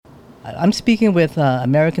I'm speaking with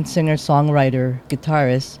American singer, songwriter,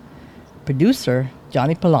 guitarist, producer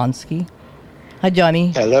Johnny Polanski. Hi,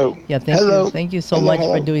 Johnny. Hello. Yeah, thank you. Hello. Thank you so Hello, much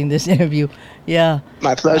for hello. doing this interview. Yeah.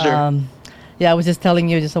 My pleasure. Um, yeah, I was just telling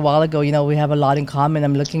you just a while ago, we have a lot in common.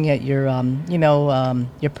 I'm looking at your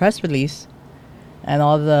press release and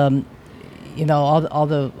all the,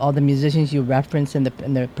 all the musicians you reference in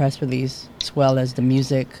the press release, as well as the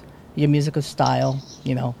music, your musical style.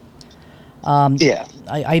 Um, Yeah.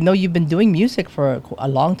 I know you've been doing music for a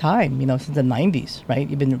long time, since the 90s, right?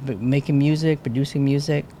 You've been making music, producing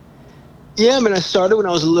music. Yeah, I mean, I started when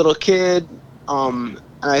I was a little kid. And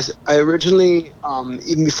I originally,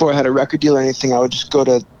 even before I had a record deal or anything, I would just go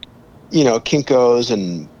to, Kinko's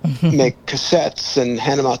and make cassettes and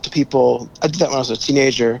hand them out to people. I did that when I was a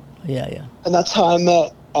teenager. Yeah, yeah. And that's how I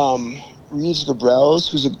met Reeves Gabrels,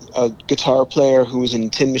 who's a guitar player who was in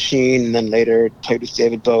Tin Machine and then later played with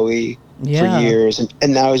David Bowie for Yeah. years.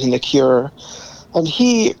 And now he's in The Cure. And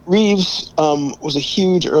Reeves, was a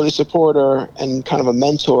huge early supporter and kind of a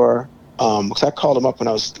mentor. Because I called him up when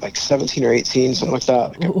I was like 17 or 18, something like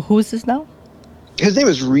that. Who's this now? His name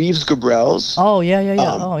is Reeves Gabrels. Oh, yeah, yeah,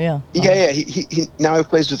 yeah. Oh, yeah. Yeah, yeah. He now he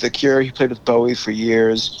plays with The Cure. He played with Bowie for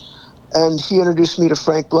years. And he introduced me to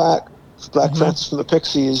Frank Black, Francis from the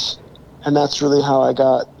Pixies. And that's really how I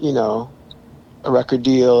got, a record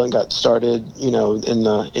deal and got started, in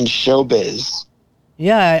showbiz.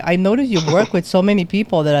 Yeah, I noticed you work with so many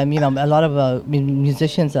people that a lot of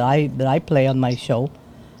musicians that I play on my show.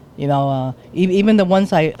 Even the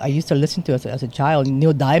ones I used to listen to as a child,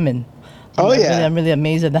 Neil Diamond. Oh, yeah. I'm really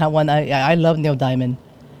amazed at that one. I love Neil Diamond.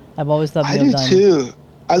 I've always loved I Neil do Diamond. too.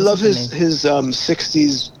 I love amazing. his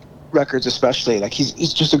 60s records especially. Like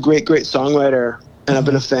he's just a great songwriter, and I've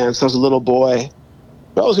been a fan since I was a little boy.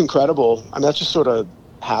 That was incredible. I mean, that just sort of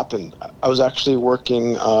happened. I was actually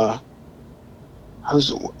working. I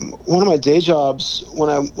was one of my day jobs when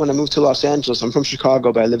I moved to Los Angeles. I'm from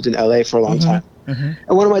Chicago, but I lived in LA for a long time. Mm-hmm.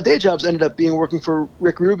 And one of my day jobs ended up being working for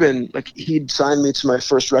Rick Rubin. Like he'd signed me to my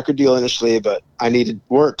first record deal initially, but I needed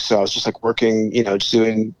work, so I was just like working, just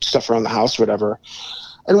doing stuff around the house or whatever.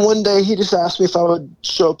 And one day he just asked me if I would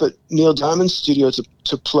show up at Neil Diamond's studio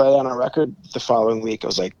to play on a record the following week. I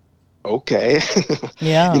was like, okay.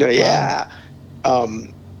 Yeah. Yeah.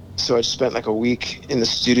 So I spent like a week in the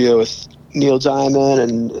studio with Neil Diamond,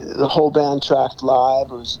 and the whole band tracked live.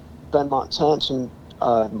 It was Ben Montent and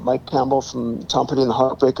Mike Campbell from Tom Petty and the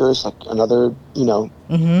Heartbreakers, like another,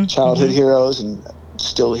 childhood heroes and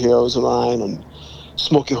still heroes of mine. And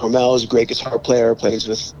Smokey Hormel is a great guitar player, plays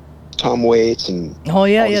with Tom Waits and Oh,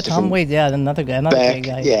 yeah, all yeah. these Tom different- Waits. Yeah, another guy, another Beck, great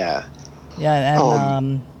guy. yeah. Yeah,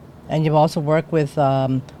 and you've also worked with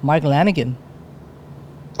Mark Lanigan.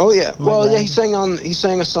 Oh yeah. Well, yeah. Lanigan. He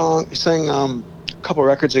sang a song. He sang a couple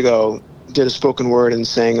records ago. Did a spoken word and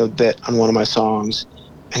sang a bit on one of my songs,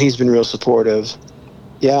 and he's been real supportive.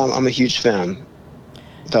 Yeah, I'm a huge fan.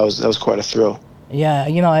 That was quite a thrill. Yeah,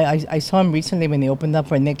 I saw him recently when they opened up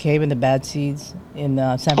for Nick Cave and the Bad Seeds in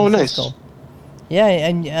San Oh, Francisco. nice. Yeah,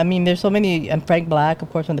 and I mean, there's so many, and Frank Black, of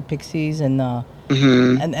course, from the Pixies, and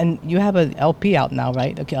Mm-hmm. and you have an LP out now,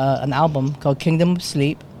 right? Okay, an album called Kingdom of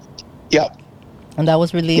Sleep, Yep. and that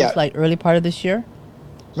was released Yeah. like early part of this year,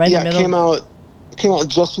 right Yeah, in the it middle. came out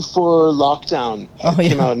just before lockdown. Oh, It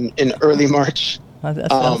came yeah. out in early March.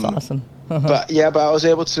 That's Um, awesome. But I was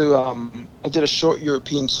able to. I did a short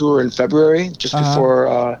European tour in February, just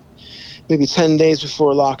before, maybe 10 days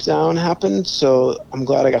before lockdown happened. So I'm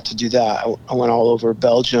glad I got to do that. I went all over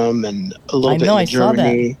Belgium and a little I bit know, I in saw that.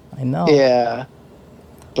 Germany. I know. Yeah,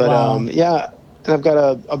 but Wow. yeah, and I've got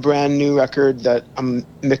a brand new record that I'm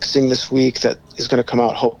mixing this week that is going to come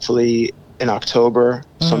out hopefully in October.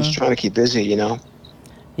 So I'm just trying to keep busy,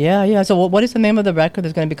 Yeah, yeah. So what is the name of the record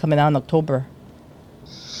that's going to be coming out in October?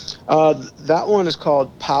 That one is called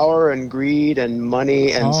Power and Greed and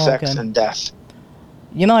Money and Oh, Sex okay. and Death.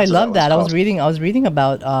 I So love that that. I one's was called. reading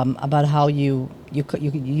about how you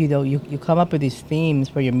come up with these themes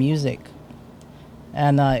for your music,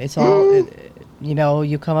 and it's all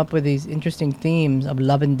you come up with these interesting themes of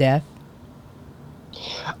love and death.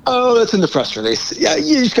 Oh, that's in the press release. Yeah,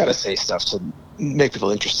 you just got to say stuff to make people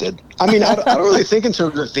interested. I mean, I don't really think in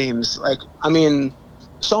terms of themes. Like, I mean,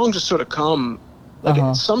 songs just sort of come.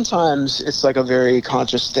 Like, sometimes it's like a very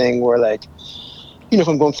conscious thing where, like, if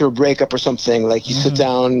I'm going through a breakup or something, like, you sit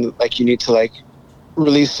down, like, you need to, like,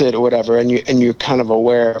 release it or whatever, and you're kind of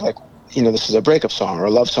aware of, like, this is a breakup song or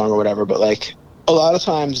a love song or whatever. But, like, a lot of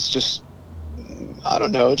times it's just, I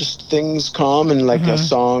don't know, just things come, and like a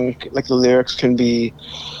song, like the lyrics can be,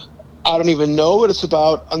 I don't even know what it's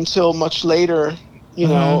about until much later,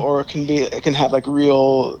 or it can have like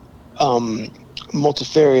real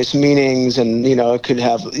multifarious meanings, and it could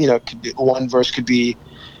have, it could be, one verse could be,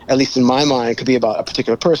 at least in my mind, could be about a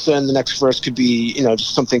particular person. The next verse could be,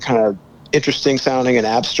 just something kind of interesting sounding and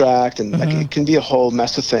abstract, and like it can be a whole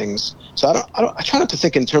mess of things. So I try not to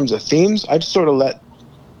think in terms of themes. I just sort of let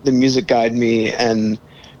the music guide me, and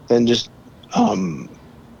then just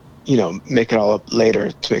make it all up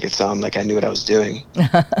later to make it sound like I knew what I was doing.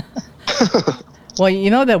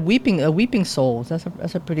 Well, that Weeping Souls,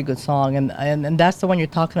 that's a pretty good song, and that's the one you're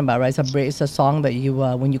talking about, right? It's a song that you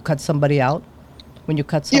when you cut somebody out,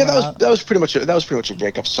 that was pretty much a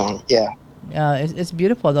breakup song. Yeah. It's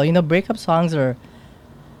beautiful though. Breakup songs are,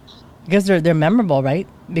 I guess they're memorable, right?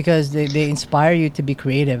 Because they inspire you to be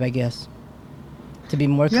creative, I guess, to be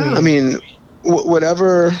more creative. Yeah, I mean,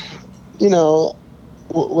 whatever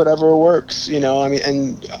works. You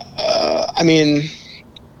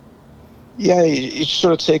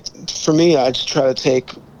sort of take. For me, I just try to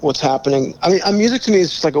take what's happening. I mean, music to me is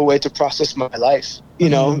just like a way to process my life.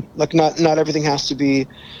 Like not everything has to be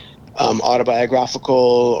autobiographical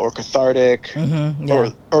or cathartic,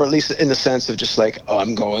 or at least in the sense of just like, oh,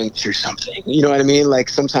 I'm going through something. You know what I mean? Like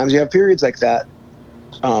sometimes you have periods like that.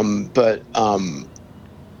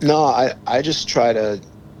 No, I just try to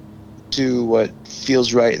do what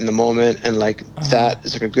feels right in the moment, and like that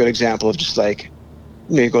is like a good example of just like,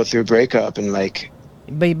 you go through a breakup and like.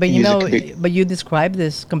 But you describe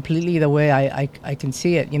this completely the way I can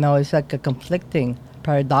see it. It's like a conflicting,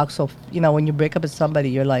 paradoxal. When you break up with somebody,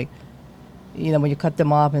 you're like, when you cut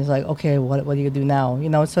them off, and it's like, okay, what do you do now?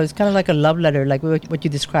 So it's kind of like a love letter, like what you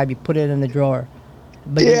describe. You put it in the drawer,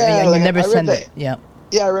 but you never send it. Yeah.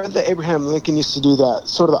 Yeah, I read that Abraham Lincoln used to do that,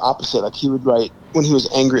 sort of the opposite. Like he would write, when he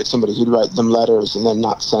was angry at somebody, he'd write them letters and then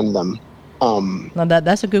not send them. No,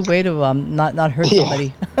 that's a good way to not hurt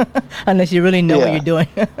somebody, unless you really know what you're doing.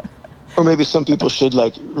 Or maybe some people should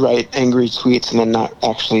like write angry tweets and then not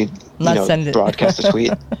actually send it. Broadcast a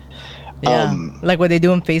tweet. Yeah, like what they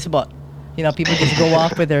do on Facebook. People just go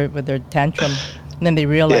off with their tantrum, and then they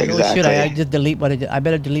realize, oh shit, I just delete what I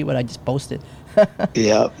better delete what I just posted.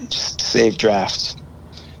 Yeah, just save drafts.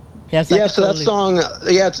 Yeah, so that song,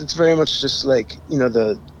 it's very much just like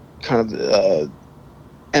the kind of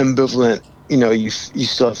ambivalent. You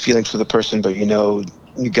still have feelings for the person, but you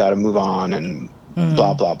got to move on and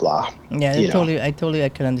blah blah blah. Yeah, I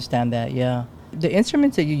can understand that. Yeah, the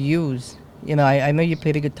instruments that you use, I know you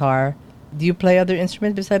play the guitar. Do you play other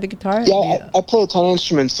instruments besides the guitar? Yeah, I play a ton of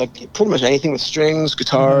instruments, like pretty much anything with strings,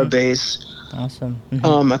 guitar, bass. Awesome.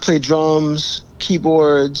 I play drums,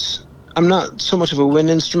 keyboards. I'm not so much of a wind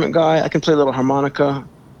instrument guy. I can play a little harmonica.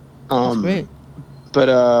 That's great. But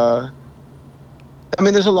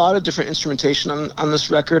there's a lot of different instrumentation on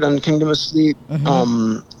this record, on Kingdom of Sleep.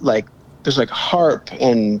 Like there's like harp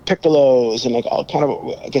and piccolos and like all kind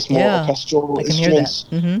of, I guess, more orchestral instruments.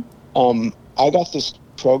 I got this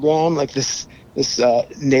program, like this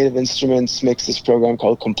Native Instruments makes this program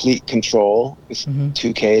called Complete Control with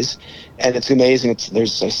 2 Ks, and it's amazing.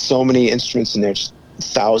 There's like so many instruments in there, just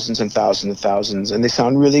thousands and thousands and thousands, and they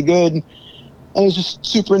sound really good, and it's just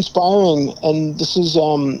super inspiring. And this is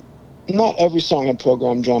not every song had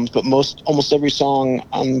programmed drums, but almost every song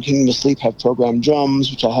on Kingdom of Sleep have programmed drums,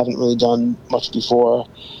 which I haven't really done much before.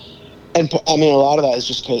 And a lot of that is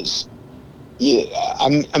just because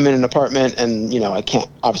I'm in an apartment, and I can't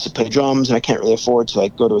obviously play drums, and I can't really afford to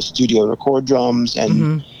like go to a studio and record drums.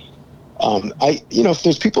 And if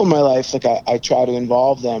there's people in my life, like I try to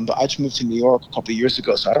involve them, but I just moved to New York a couple of years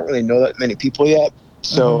ago, so I don't really know that many people yet.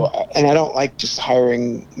 So, and I don't like just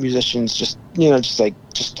hiring musicians, just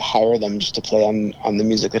to hire them just to play on the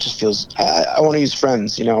music. That just feels, I want to use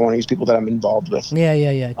friends, I want to use people that I'm involved with. Yeah.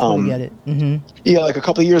 I totally get it. Yeah, like a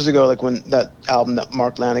couple of years ago, like when that album that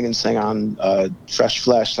Mark Lanigan sang on, Fresh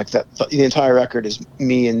Flesh, like that, the entire record is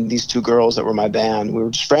me and these 2 girls that were my band. We were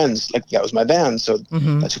just friends. Like that was my band. So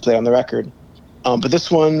that's who played on the record. But this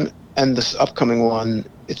one and this upcoming one,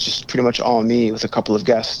 it's just pretty much all me with a couple of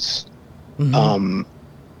guests.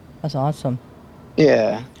 That's awesome.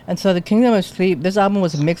 Yeah. And so the Kingdom of Sleep, this album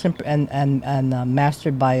was mixed and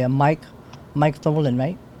mastered by Mike Tholen,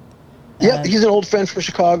 right? Yeah, he's an old friend from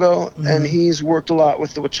Chicago, and he's worked a lot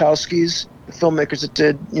with the Wachowskis, the filmmakers that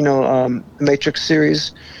did, the Matrix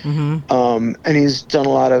series. And he's done a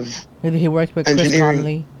lot of Maybe he worked with Chris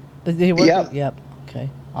Conley. Did he work? Yep. Okay.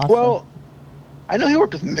 Awesome. Well, I know he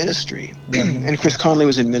worked with Ministry, and Chris Conley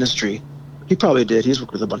was in Ministry. He probably did. He's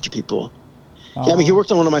worked with a bunch of people. Oh. Yeah, he worked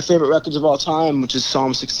on one of my favorite records of all time, which is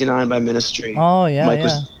Psalm 69 by Ministry. Oh, yeah,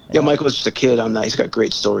 Mike was just a kid on that. He's got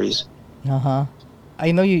great stories.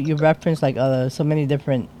 I know you reference like so many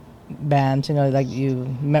different, bands. You know, like you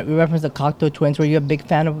referenced the Cocteau Twins. Were you a big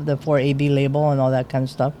fan of the 4AD label and all that kind of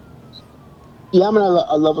stuff? Yeah, I mean,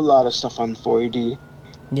 I love a lot of stuff on 4AD.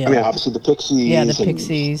 Yeah. I mean, obviously the Pixies. Yeah, the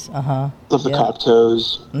Pixies. Love the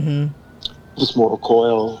Cocteaus. Mm-hmm. Just Mortal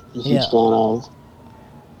Coil. I'm a huge fan of.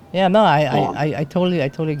 Yeah, no, I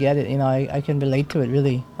totally get it. You know, I can relate to it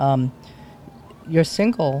really. Your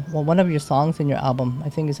single, well, one of your songs in your album, I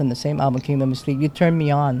think it's in the same album, Kingdom of Sleep. You Turn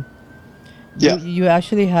Me On. Yeah. You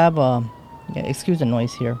actually have excuse the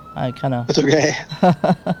noise here. I kind of. It's okay.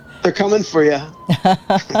 They're coming for you.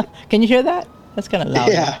 Can you hear that? That's kind of loud.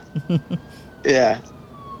 Yeah. Yeah.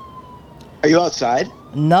 Are you outside?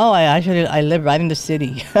 No, I live right in the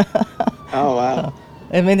city. Oh wow.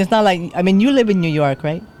 I mean, it's not like you live in New York,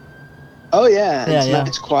 right? Oh yeah.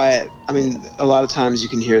 It's quiet. I mean, a lot of times you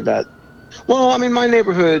can hear that. Well, I mean, my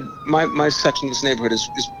neighborhood, my section of this neighborhood is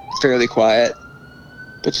fairly quiet.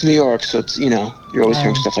 But it's New York, so it's, you're always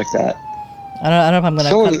hearing stuff like that. I don't know if I'm gonna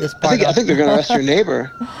cut this part. I think they're gonna arrest your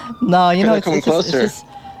neighbor. No, they're coming closer. It's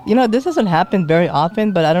just, this doesn't happen very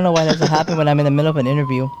often, but I don't know why it doesn't happen when I'm in the middle of an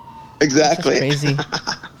interview. Exactly. It's crazy.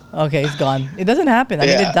 Okay, it's gone. It doesn't happen. I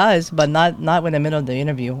mean, it does, but not when in the middle of the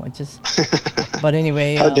interview. It just. But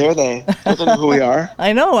anyway. How dare they? Don't they know who we are?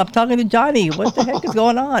 I know. I'm talking to Johnny. What the heck is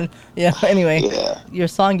going on? Yeah. Anyway. Yeah. Your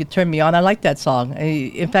song, You Turn Me On. I like that song.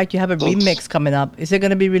 In fact, you have a remix coming up. Is it going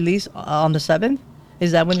to be released on the 7th?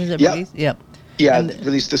 Is that when is it released? Yep. Yeah,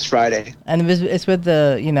 released this Friday. And it's with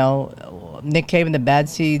the Nick Cave and the Bad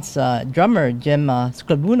Seeds drummer Jim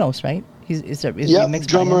Sclavunos, right? He's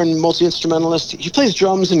drummer and multi-instrumentalist. He plays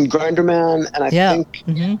drums in Grinderman, and I think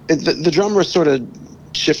the drummer is sort of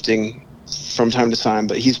shifting from time to time,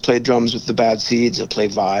 but he's played drums with the Bad Seeds and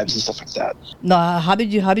played vibes and stuff like that. No, how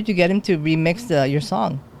did you get him to remix your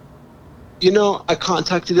song? I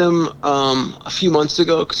contacted him a few months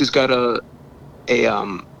ago because he's got a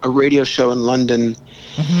radio show in London.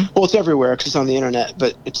 Mm-hmm. Well, it's everywhere because it's on the internet,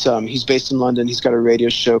 but it's he's based in London. He's got a radio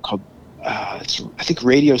show called I think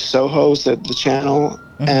Radio Soho is the channel.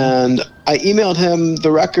 Mm-hmm. And I emailed him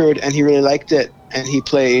the record and he really liked it, and he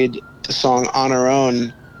played the song On Our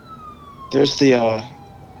Own. There's the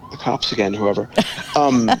cops again, whoever.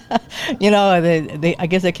 They I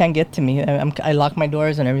guess they can't get to me. I lock my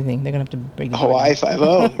doors and everything. They're gonna have to break the door. Hawaii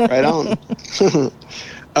 5-0, right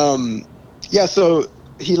on. Yeah, so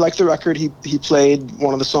he liked the record. He played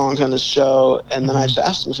one of the songs on his show, and then I just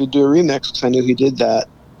asked him if he'd do a remix because I knew he did that,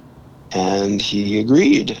 and he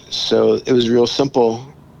agreed. So it was real simple,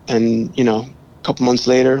 and a couple months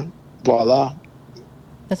later, voila.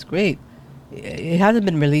 That's great. It hasn't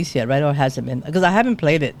been released yet, right? Or has it been? Because I haven't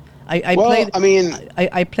played it.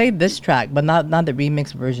 I played this track, but not the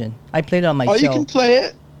remix version. I played it on my show. Oh, you can play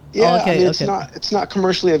it. Yeah, it's not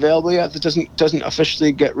commercially available yet. It doesn't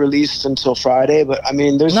officially get released until Friday. But I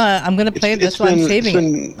mean, there's. No, I'm gonna play it. That's why I'm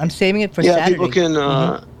saving it. I'm saving it for Saturday. Yeah, people can.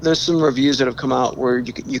 There's some reviews that have come out where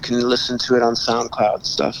you can listen to it on SoundCloud and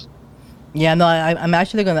stuff. Yeah, no, I'm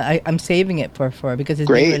actually I'm saving it for because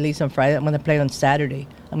it's being released on Friday. I'm gonna play it on Saturday.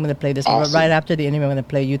 I'm gonna play this right after the interview. I'm gonna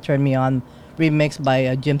play "You Turn Me On," remixed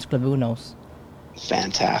by Jim Sclavunos.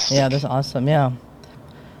 Fantastic. Yeah, that's awesome. Yeah.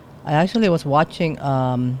 I actually was watching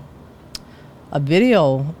a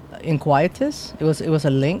video in Quietus. It was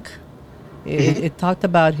a link. It talked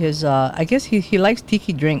about his. I guess he likes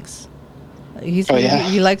tiki drinks. He's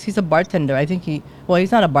a bartender. I think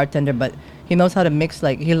he's not a bartender, but he knows how to mix.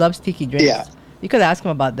 Like he loves tiki drinks. Yeah. You could ask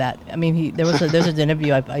him about that. I mean, there's an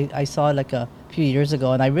interview I saw like a few years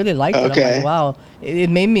ago, and I really liked it. Okay. I'm like, wow,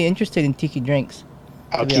 it made me interested in tiki drinks.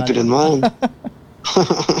 I'll keep it in mind.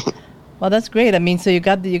 Well, that's great. I mean, so you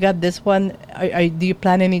got this one. Do you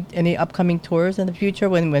plan any upcoming tours in the future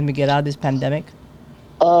when we get out of this pandemic?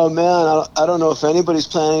 Oh man, I don't know if anybody's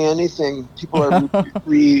planning anything. People are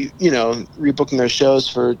rebooking their shows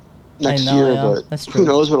for next year, but who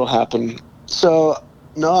knows what'll happen. So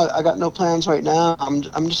no, I got no plans right now. I'm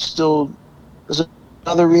just still. There's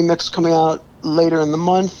another remix coming out later in the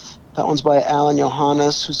month. That one's by Alan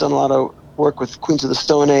Johannes, who's done a lot of work with Queens of the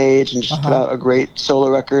Stone Age and just put out a great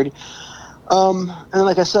solo record. And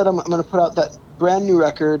like I said, I'm going to put out that brand new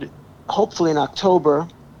record, hopefully in October.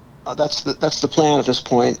 That's the plan at this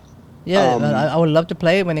point. Yeah, I would love to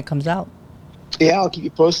play it when it comes out. Yeah, I'll keep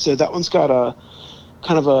you posted. That one's got a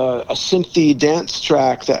kind of a synthy dance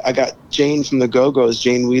track that I got Jane from the Go-Go's.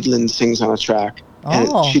 Jane Weedland sings on a track.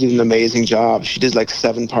 And she did an amazing job. She did like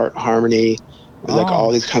 7-part harmony, with like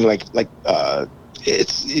all these kind of like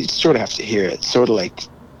it's you sort of have to hear it. It's sort of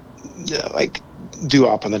like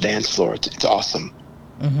doo-wop on the dance floor. It's awesome.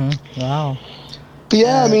 Mm-hmm. Wow. But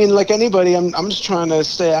yeah, I mean, like anybody, I'm just trying to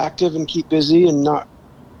stay active and keep busy and not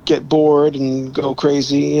get bored and go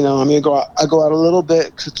crazy. You know, I mean, I go out a little bit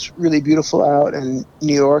because it's really beautiful out, and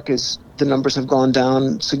New York is the numbers have gone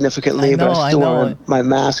down significantly, but I still wear my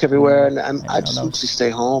mask everywhere, and I just mostly stay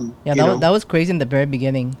home. Yeah, that was crazy in the very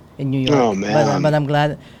beginning in New York. Oh man! But I'm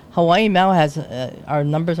glad Hawaii now has our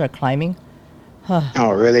numbers are climbing.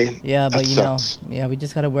 Oh really? Yeah, but we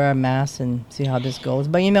just gotta wear our masks and see how this goes.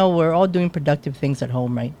 But we're all doing productive things at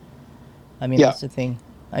home, right? I mean, that's the thing.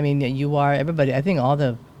 I mean, you are everybody. I think all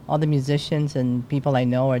the musicians and people I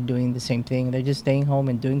know are doing the same thing. They're just staying home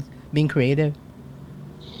and being creative,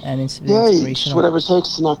 and inspirational. Just whatever it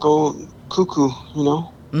takes to not go cuckoo, you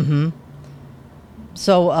know. Mm-hmm.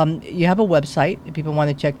 So you have a website. If people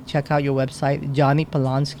want to check out your website,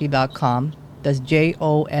 JonnyPolonsky.com. That's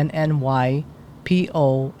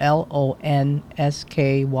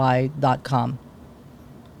JonnyPolonsky.com.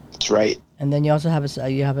 That's right. And then you also have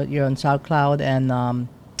you're on SoundCloud and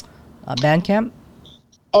Bandcamp.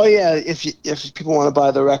 Oh yeah, if people want to buy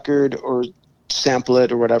the record or sample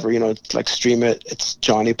it or whatever, like stream it, it's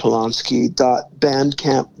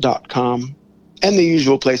JonnyPolonsky.bandcamp.com, and the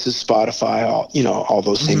usual places, Spotify, all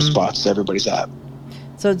those same spots everybody's at.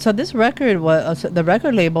 So this record was the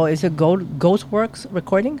record label, is it Ghostworks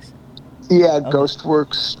Recordings? Yeah, okay.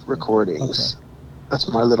 Ghostworks Recordings. Okay. That's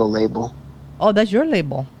my little label. Oh, that's your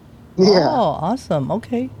label. Yeah. Oh, awesome.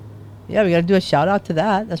 Okay. Yeah, we gotta do a shout out to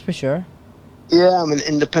that. That's for sure. Yeah, I'm an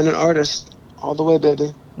independent artist all the way,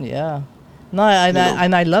 baby. Yeah. No,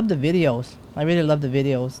 and I love the videos. I really love the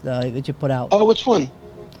videos that you put out. Oh, which one?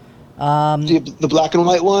 The black and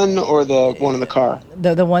white one or the one in the car?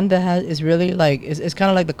 The one that is really like it's kind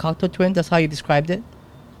of like the Cocteau Twins. That's how you described it.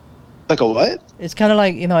 Like a what? It's kind of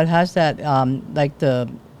like it has that like the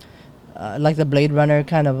Blade Runner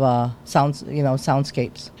kind of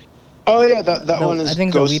soundscapes. Oh yeah, that one is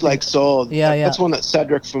Ghost Like Soul. Yeah, That's one that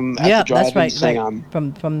Cedric from At the Drive-In sang on.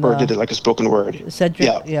 Or did it like a spoken word. Cedric.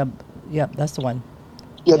 Yeah, that's the one.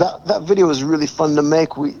 Yeah, that video was really fun to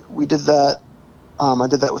make. We did that. I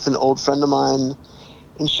did that with an old friend of mine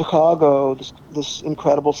in Chicago. This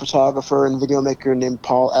incredible photographer and video maker named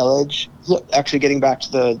Paul Elledge. Actually, getting back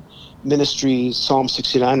to the Ministry Psalm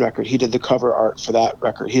 69 record, he did the cover art for that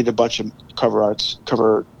record. He did a bunch of cover art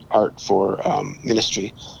for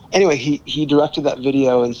Ministry. Anyway, he directed that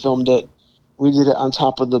video and filmed it. We did it on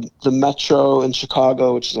top of the Metro in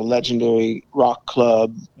Chicago, which is a legendary rock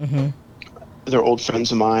club. Mm-hmm. They're old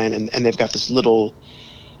friends of mine, and they've got this little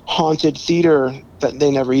haunted theater that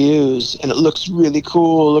they never use, and it looks really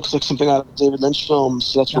cool. It looks like something out of David Lynch films,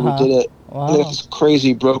 so that's where we did it. Wow. And they got this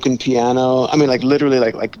crazy broken piano. I mean, like literally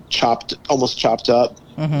like almost chopped up.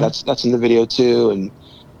 Mm-hmm. That's in the video too, and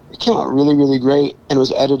it came out really, really great. And it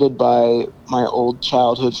was edited by my old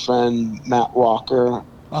childhood friend Matt Walker,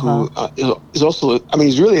 who is also. I mean,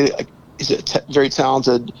 he's really he's a very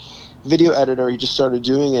talented video editor. He just started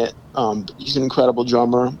doing it. He's an incredible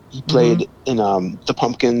drummer. He played in the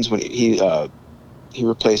Pumpkins when he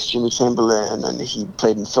replaced Jimmy Chamberlain, and he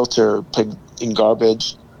played in Filter, played in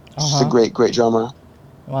Garbage. Just a great drummer.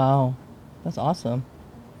 Wow, that's awesome.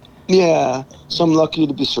 Yeah, so I'm lucky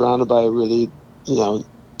to be surrounded by really,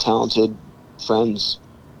 talented friends.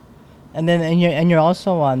 And then and you're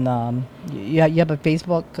also on you have a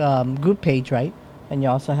Facebook group page, right? And you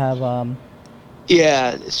also have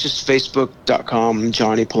yeah, it's just facebook.com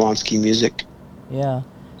Johnny Polonsky Music. Yeah.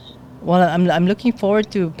 Well, I'm looking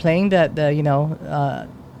forward to playing that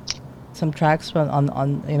some tracks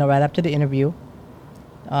on right after the interview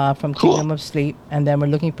from Kingdom of Sleep, and then we're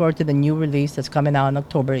looking forward to the new release that's coming out in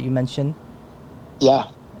October that you mentioned. Yeah.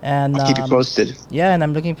 And I'll keep you posted. Yeah, and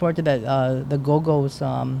I'm looking forward to that the Go-Go's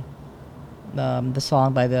the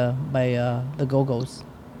song by the Go-Go's.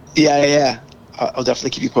 Yeah. I'll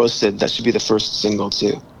definitely keep you posted. That should be the first single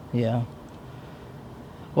too. Yeah.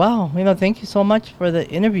 Wow, thank you so much for the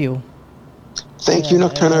interview. Thank you,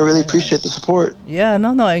 Nocturne. I really appreciate the support. Yeah,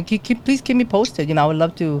 no, please keep me posted. I would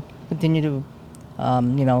love to continue to,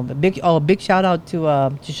 big shout out to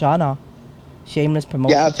Shauna, Shameless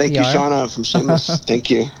Promotion. Yeah, thank you, Shauna from Shameless. Thank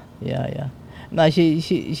you. Yeah. No, she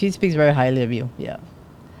speaks very highly of you. Yeah.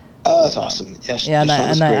 Oh, that's awesome. Yeah,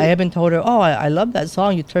 and I haven't told her. Oh, I love that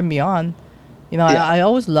song. You turned me on. I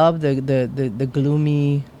always love the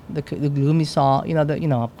gloomy gloomy song.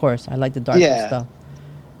 Of course, I like the dark stuff.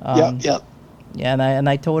 Yep. Yeah, and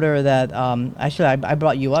I told her that actually I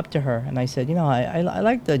brought you up to her, and I said, I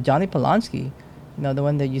like the Johnny Polonsky, the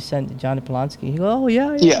one that you sent to Johnny Polonsky. He goes, oh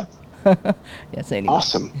yeah. Yes, anyway.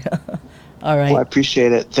 Awesome. All right. Well, I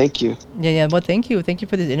appreciate it. Thank you. Yeah. Well, thank you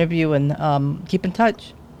for this interview, and keep in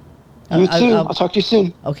touch. You too. I'll talk to you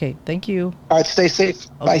soon. Okay. Thank you. All right. Stay safe.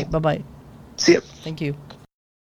 Okay, Bye. Bye. See you. Thank you.